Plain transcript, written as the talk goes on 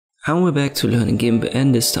And we're back to learning Gimp,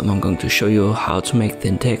 and this time I'm going to show you how to make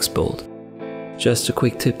thin text bold. Just a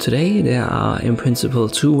quick tip today, there are in principle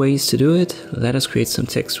two ways to do it. Let us create some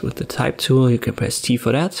text with the type tool. You can press T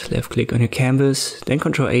for that, left click on your canvas, then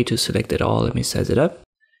Ctrl A to select it all. Let me size it up.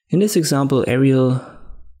 In this example, Arial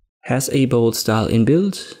has a bold style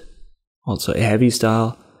inbuilt, also a heavy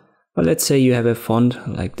style. But let's say you have a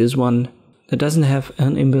font like this one that doesn't have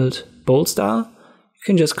an inbuilt bold style. You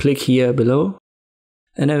can just click here below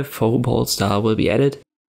and a faux bold style will be added.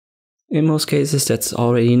 In most cases that's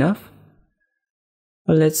already enough.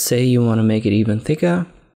 But let's say you want to make it even thicker.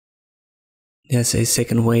 There's a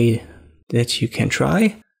second way that you can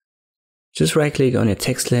try. Just right click on your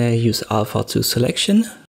text layer, use Alpha to selection.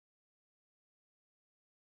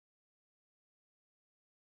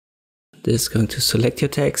 This is going to select your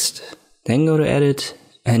text, then go to edit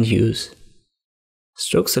and use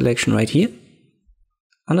stroke selection right here.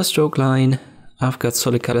 Under stroke line, I've got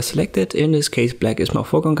solid color selected. In this case, black is my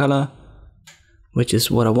foreground color, which is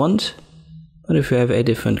what I want. But if you have a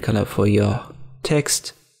different color for your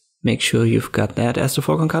text, make sure you've got that as the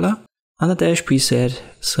foreground color. Under dash preset,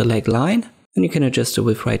 select line, and you can adjust the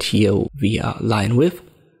width right here via line width.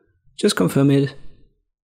 Just confirm it,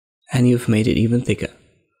 and you've made it even thicker.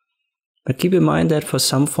 But keep in mind that for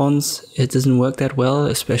some fonts, it doesn't work that well,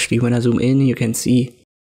 especially when I zoom in, you can see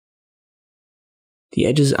the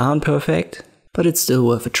edges aren't perfect, but it's still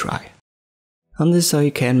worth a try. And this is how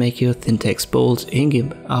you can make your thin text bold in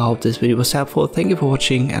Gimp. I hope this video was helpful. Thank you for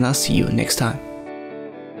watching, and I'll see you next time.